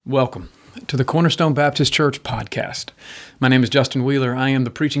Welcome to the Cornerstone Baptist Church podcast. My name is Justin Wheeler. I am the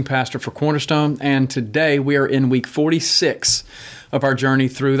preaching pastor for Cornerstone, and today we are in week 46 of our journey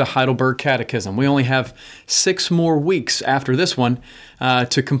through the Heidelberg Catechism. We only have 6 more weeks after this one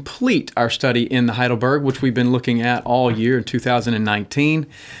to complete our study in the Heidelberg, which we've been looking at all year in 2019.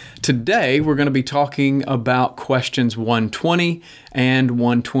 Today, we're going to be talking about questions 120 and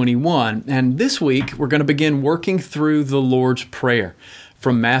 121. And this week, we're going to begin working through the Lord's Prayer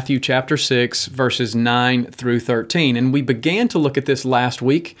from Matthew chapter 6, verses 9 through 13. And we began to look at this last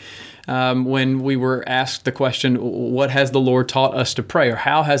week when we were asked the question, what has the Lord taught us to pray, or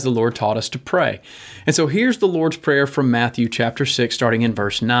how has the Lord taught us to pray? And so here's the Lord's Prayer from Matthew chapter 6, starting in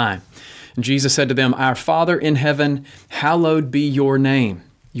verse 9. And Jesus said to them, "Our Father in heaven, hallowed be your name.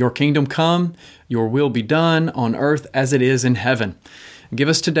 Your kingdom come, your will be done on earth as it is in heaven. Give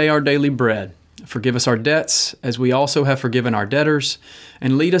us today our daily bread. Forgive us our debts, as we also have forgiven our debtors.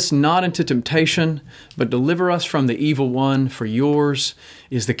 And lead us not into temptation, but deliver us from the evil one. For yours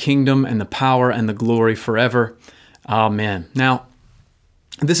is the kingdom and the power and the glory forever. Amen." Now,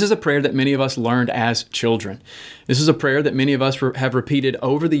 this is a prayer that many of us learned as children. This is a prayer that many of us have repeated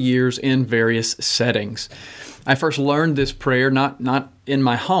over the years in various settings. I first learned this prayer not in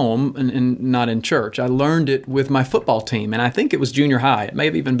my home and not in church. I learned it with my football team, and I think it was junior high. It may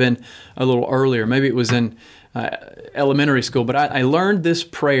have even been a little earlier. Maybe it was in elementary school, but I learned this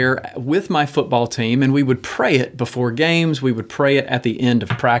prayer with my football team, and we would pray it before games. We would pray it at the end of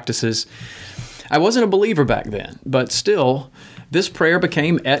practices. I wasn't a believer back then, but still, this prayer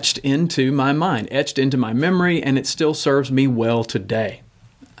became etched into my mind, etched into my memory, and it still serves me well today.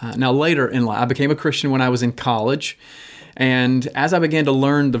 Now, later in life, I became a Christian when I was in college, and as I began to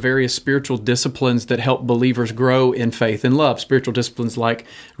learn the various spiritual disciplines that help believers grow in faith and love, spiritual disciplines like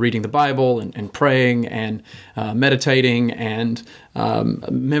reading the Bible and praying and meditating and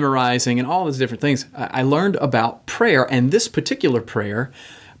memorizing and all those different things, I learned about prayer, and this particular prayer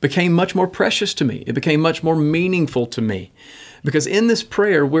became much more precious to me. It became much more meaningful to me. Because in this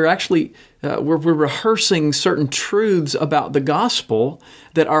prayer, we're actually we're rehearsing certain truths about the gospel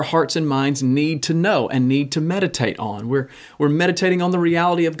that our hearts and minds need to know and need to meditate on. We're meditating on the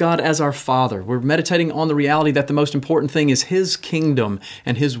reality of God as our Father. We're meditating on the reality that the most important thing is His kingdom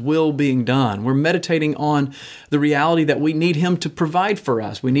and His will being done. We're meditating on the reality that we need Him to provide for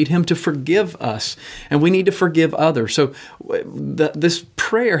us. We need Him to forgive us, and we need to forgive others. So this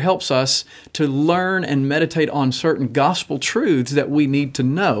prayer helps us to learn and meditate on certain gospel truths that we need to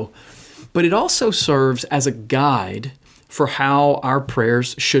know. But it also serves as a guide for how our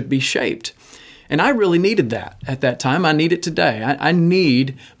prayers should be shaped. And I really needed that at that time. I need it today. I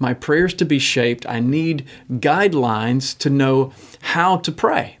need my prayers to be shaped. I need guidelines to know how to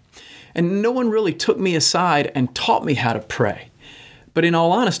pray. And no one really took me aside and taught me how to pray. But in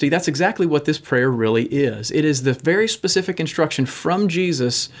all honesty, that's exactly what this prayer really is. It is the very specific instruction from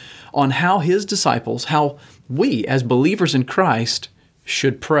Jesus on how His disciples, how we as believers in Christ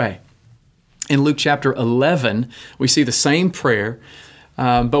should pray. In Luke chapter 11, we see the same prayer,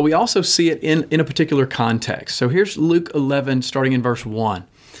 but we also see it in a particular context. So here's Luke 11, starting in verse 1.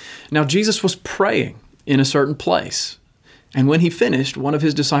 Now Jesus was praying in a certain place, and when He finished, one of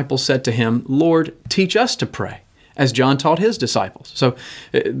His disciples said to Him, "Lord, teach us to pray, as John taught his disciples." So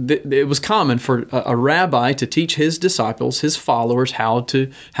it was common for a rabbi to teach his disciples, his followers, how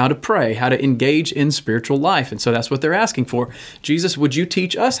to pray, how to engage in spiritual life. And so that's what they're asking for. Jesus, would you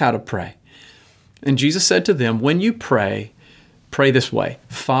teach us how to pray? And Jesus said to them, when you pray, pray this way: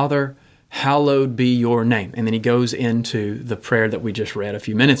 Father, hallowed be your name. And then He goes into the prayer that we just read a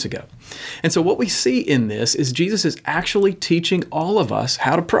few minutes ago. And so what we see in this is Jesus is actually teaching all of us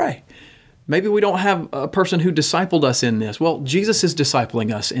how to pray. Maybe we don't have a person who discipled us in this. Well, Jesus is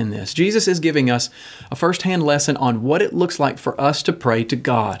discipling us in this. Jesus is giving us a firsthand lesson on what it looks like for us to pray to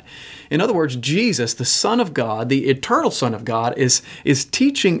God. In other words, Jesus, the Son of God, the eternal Son of God, is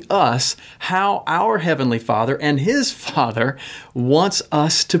teaching us how our Heavenly Father and His Father wants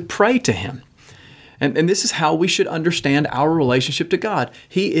us to pray to Him. And this is how we should understand our relationship to God.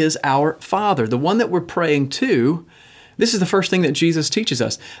 He is our Father, the one that we're praying to. This is the first thing that Jesus teaches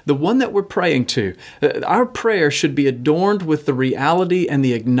us. The one that we're praying to, our prayer should be adorned with the reality and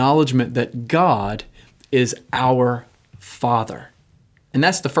the acknowledgement that God is our Father. And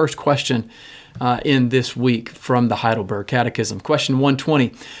that's the first question in this week from the Heidelberg Catechism. Question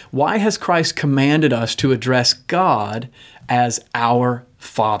 120, why has Christ commanded us to address God as our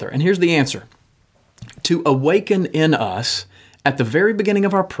Father? And here's the answer. To awaken in us, at the very beginning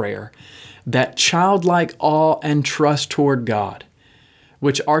of our prayer, that childlike awe and trust toward God,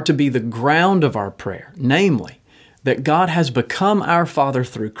 which are to be the ground of our prayer, namely, that God has become our Father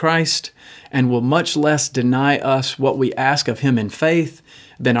through Christ and will much less deny us what we ask of Him in faith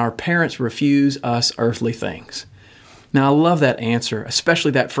than our parents refuse us earthly things. Now, I love that answer,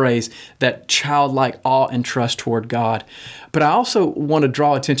 especially that phrase, that childlike awe and trust toward God. But I also want to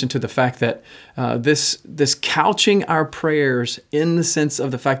draw attention to the fact that this couching our prayers in the sense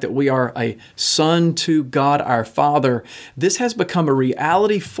of the fact that we are a son to God our Father, this has become a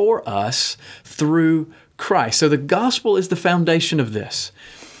reality for us through Christ. So the gospel is the foundation of this.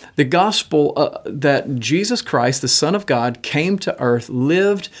 The gospel that Jesus Christ, the Son of God, came to earth,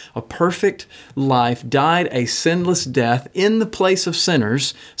 lived a perfect life, died a sinless death in the place of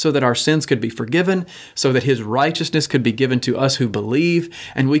sinners so that our sins could be forgiven, so that His righteousness could be given to us who believe,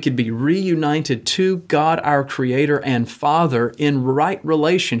 and we could be reunited to God, our Creator and Father, in right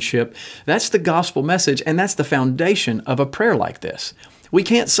relationship. That's the gospel message, and that's the foundation of a prayer like this. We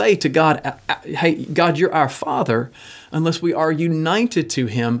can't say to God, hey, God, you're our Father, unless we are united to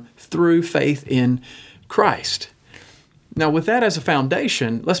Him through faith in Christ. Now, with that as a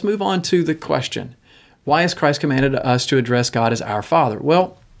foundation, let's move on to the question, why has Christ commanded us to address God as our Father?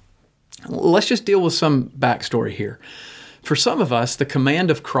 Well, let's just deal with some backstory here. For some of us, the command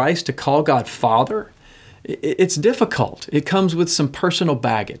of Christ to call God Father, it's difficult. It comes with some personal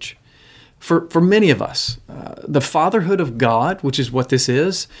baggage. For many of us, the fatherhood of God, which is what this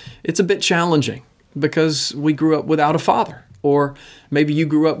is, it's a bit challenging because we grew up without a father. Or maybe you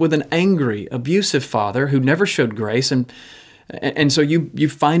grew up with an angry, abusive father who never showed grace, and so you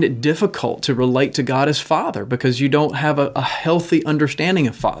find it difficult to relate to God as Father because you don't have a healthy understanding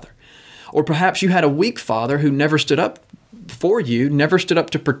of Father. Or perhaps you had a weak father who never stood up for you, never stood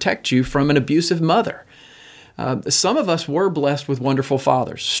up to protect you from an abusive mother. Some of us were blessed with wonderful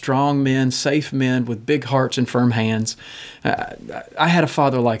fathers, strong men, safe men with big hearts and firm hands. I had a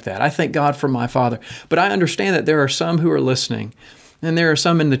father like that. I thank God for my father. But I understand that there are some who are listening, and there are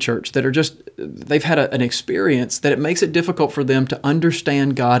some in the church that are they've had an experience that it makes it difficult for them to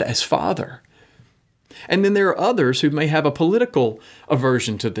understand God as Father. And then there are others who may have a political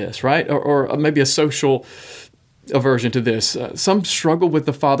aversion to this, right? Or maybe a social aversion to this. Some struggle with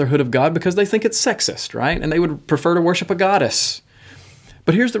the fatherhood of God because they think it's sexist, right? And they would prefer to worship a goddess.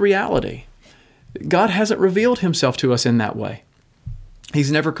 But here's the reality. God hasn't revealed Himself to us in that way.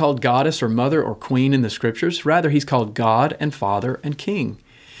 He's never called goddess or mother or queen in the Scriptures. Rather, He's called God and Father and King.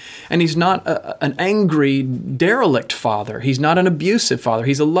 And He's not an angry, derelict Father. He's not an abusive Father.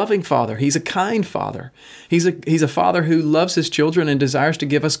 He's a loving Father. He's a kind Father. He's a Father who loves His children and desires to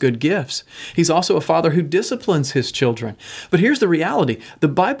give us good gifts. He's also a Father who disciplines His children. But here's the reality. The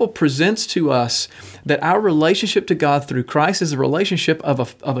Bible presents to us that our relationship to God through Christ is a relationship of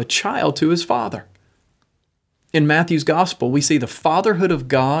a child to his father. In Matthew's Gospel, we see the fatherhood of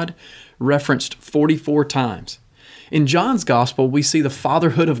God referenced 44 times. In John's Gospel, we see the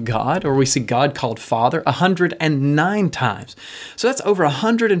fatherhood of God, or we see God called Father, 109 times. So that's over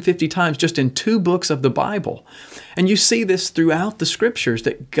 150 times just in 2 books of the Bible. And you see this throughout the Scriptures,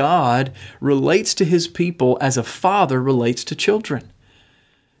 that God relates to His people as a father relates to children.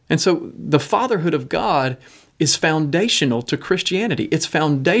 And so the fatherhood of God is foundational to Christianity. It's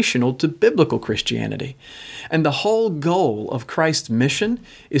foundational to biblical Christianity. And the whole goal of Christ's mission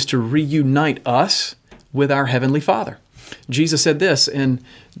is to reunite us with our Heavenly Father. Jesus said this in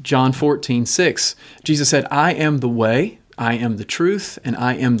John 14:6. Jesus said, I am the way, I am the truth, and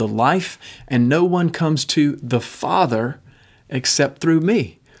I am the life, and no one comes to the Father except through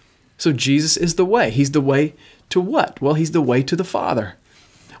me. So Jesus is the way. He's the way to what? Well, He's the way to the Father.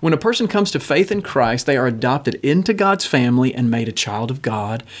 When a person comes to faith in Christ, they are adopted into God's family and made a child of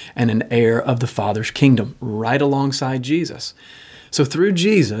God and an heir of the Father's kingdom, right alongside Jesus. So through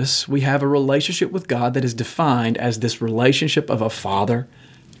Jesus, we have a relationship with God that is defined as this relationship of a father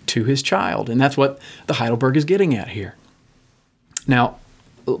to his child. And that's what the Heidelberg is getting at here. Now,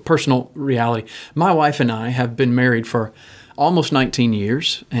 personal reality. My wife and I have been married for almost 19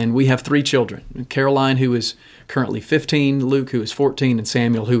 years, and we have 3 children. Caroline, who is currently 15, Luke, who is 14, and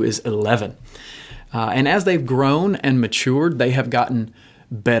Samuel, who is 11. And as they've grown and matured, they have gotten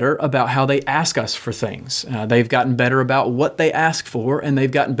better about how they ask us for things. They've gotten better about what they ask for, and they've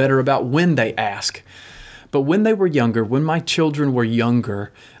gotten better about when they ask. But when they were younger, when my children were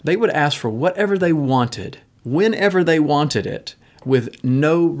younger, they would ask for whatever they wanted, whenever they wanted it, with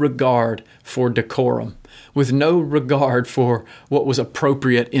no regard for decorum, with no regard for what was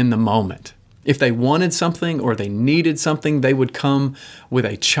appropriate in the moment. If they wanted something or they needed something, they would come with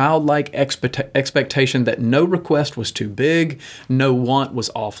a childlike expectation that no request was too big, no want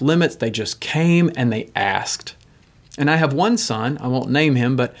was off limits. They just came and they asked. And I have one son, I won't name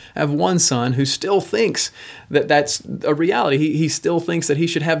him, but I have one son who still thinks that that's a reality. He still thinks that he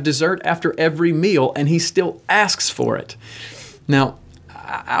should have dessert after every meal, and he still asks for it. Now,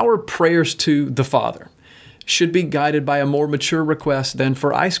 our prayers to the Father should be guided by a more mature request than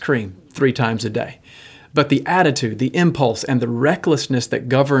for ice cream 3 times a day. But the attitude, the impulse, and the recklessness that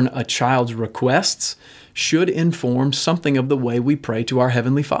govern a child's requests should inform something of the way we pray to our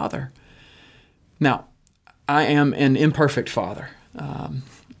Heavenly Father. Now, I am an imperfect father,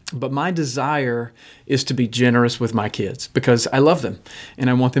 but my desire is to be generous with my kids because I love them and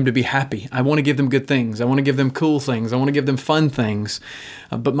I want them to be happy. I want to give them good things. I want to give them cool things. I want to give them fun things.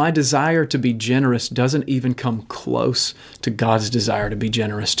 But my desire to be generous doesn't even come close to God's desire to be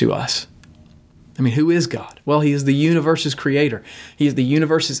generous to us. I mean, who is God? Well, He is the universe's creator. He is the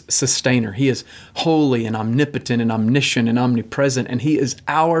universe's sustainer. He is holy and omnipotent and omniscient and omnipresent, and He is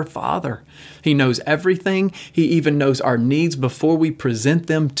our Father. He knows everything. He even knows our needs before we present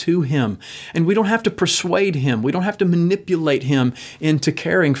them to Him. And we don't have to persuade Him. We don't have to manipulate Him into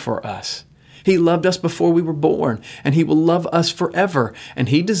caring for us. He loved us before we were born, and He will love us forever, and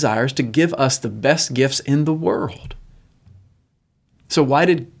He desires to give us the best gifts in the world. So why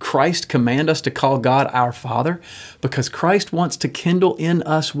did Christ command us to call God our Father? Because Christ wants to kindle in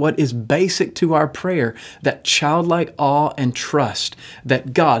us what is basic to our prayer, that childlike awe and trust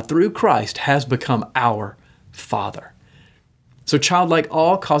that God, through Christ, has become our Father. So childlike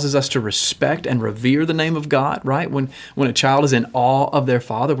awe causes us to respect and revere the name of God, right? When a child is in awe of their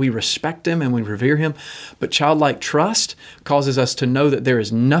father, we respect him and we revere him. But childlike trust causes us to know that there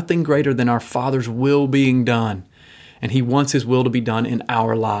is nothing greater than our Father's will being done. And He wants His will to be done in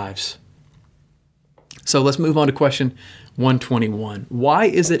our lives. So let's move on to question 121. Why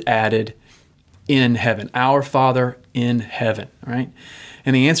is it added in heaven? Our Father in heaven, right?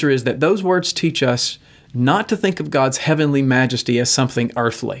 And the answer is that those words teach us not to think of God's heavenly majesty as something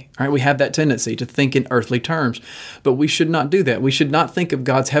earthly, right? We have that tendency to think in earthly terms, but we should not do that. We should not think of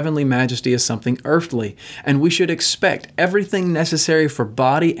God's heavenly majesty as something earthly, and we should expect everything necessary for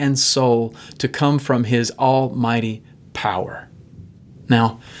body and soul to come from His almighty power.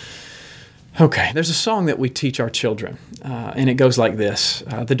 Now, okay, there's a song that we teach our children, and it goes like this.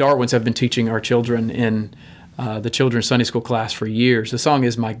 The Darwins have been teaching our children in the children's Sunday school class for years. The song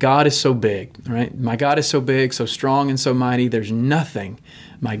is, "My God is so big," right? "My God is so big, so strong and so mighty, there's nothing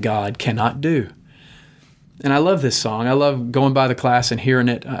my God cannot do." And I love this song. I love going by the class and hearing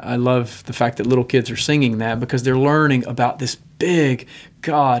it. I love the fact that little kids are singing that because they're learning about this big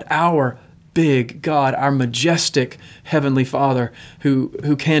God, our big God, our majestic Heavenly Father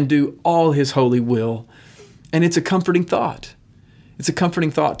who can do all His holy will. And it's a comforting thought. It's a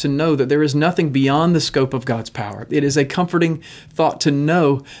comforting thought to know that there is nothing beyond the scope of God's power. It is a comforting thought to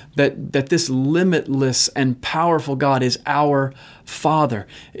know that this limitless and powerful God is our Father.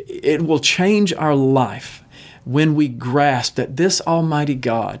 It will change our life when we grasp that this Almighty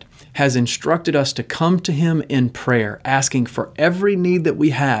God has instructed us to come to Him in prayer, asking for every need that we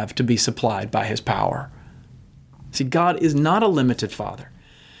have to be supplied by His power. See, God is not a limited Father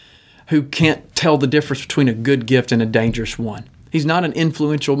who can't tell the difference between a good gift and a dangerous one. He's not an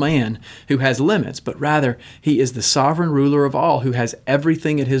influential man who has limits, but rather He is the sovereign ruler of all who has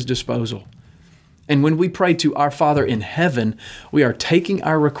everything at His disposal. And when we pray to our Father in heaven, we are taking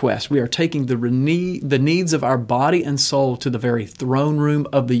our requests, we are taking the needs of our body and soul to the very throne room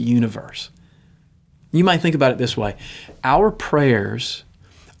of the universe. You might think about it this way. Our prayers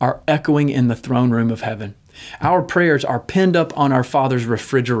are echoing in the throne room of heaven. Our prayers are pinned up on our Father's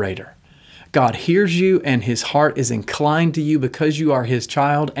refrigerator. God hears you and His heart is inclined to you because you are His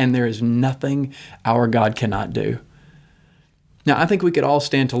child, and there is nothing our God cannot do. Now, I think we could all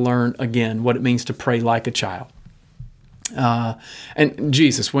stand to learn again what it means to pray like a child. And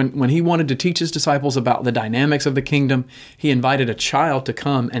Jesus, when He wanted to teach His disciples about the dynamics of the kingdom, He invited a child to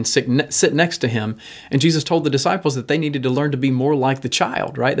come and sit next to Him. And Jesus told the disciples that they needed to learn to be more like the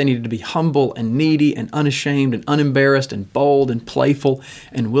child, right? They needed to be humble and needy and unashamed and unembarrassed and bold and playful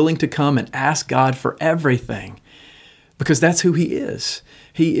and willing to come and ask God for everything. Because that's who He is.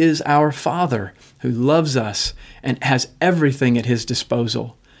 He is our Father who loves us and has everything at His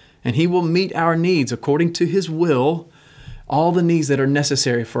disposal. And He will meet our needs according to His will, all the needs that are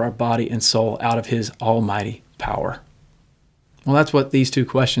necessary for our body and soul out of His almighty power. Well, that's what these 2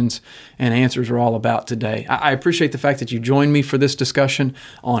 questions and answers are all about today. I appreciate the fact that you joined me for this discussion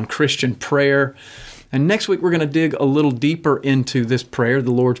on Christian prayer. And next week, we're going to dig a little deeper into this prayer,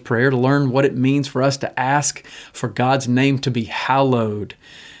 the Lord's Prayer, to learn what it means for us to ask for God's name to be hallowed.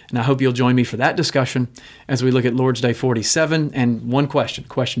 And I hope you'll join me for that discussion as we look at Lord's Day 47 and one question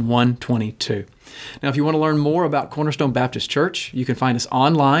 122. Now, if you want to learn more about Cornerstone Baptist Church, you can find us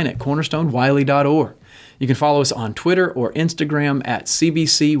online at cornerstonewiley.org. You can follow us on Twitter or Instagram at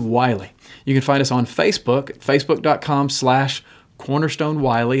CBCWiley. You can find us on Facebook at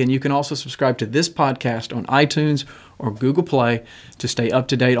facebook.com/CornerstoneWiley, and you can also subscribe to this podcast on iTunes or Google Play to stay up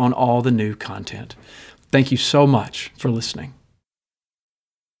to date on all the new content. Thank you so much for listening.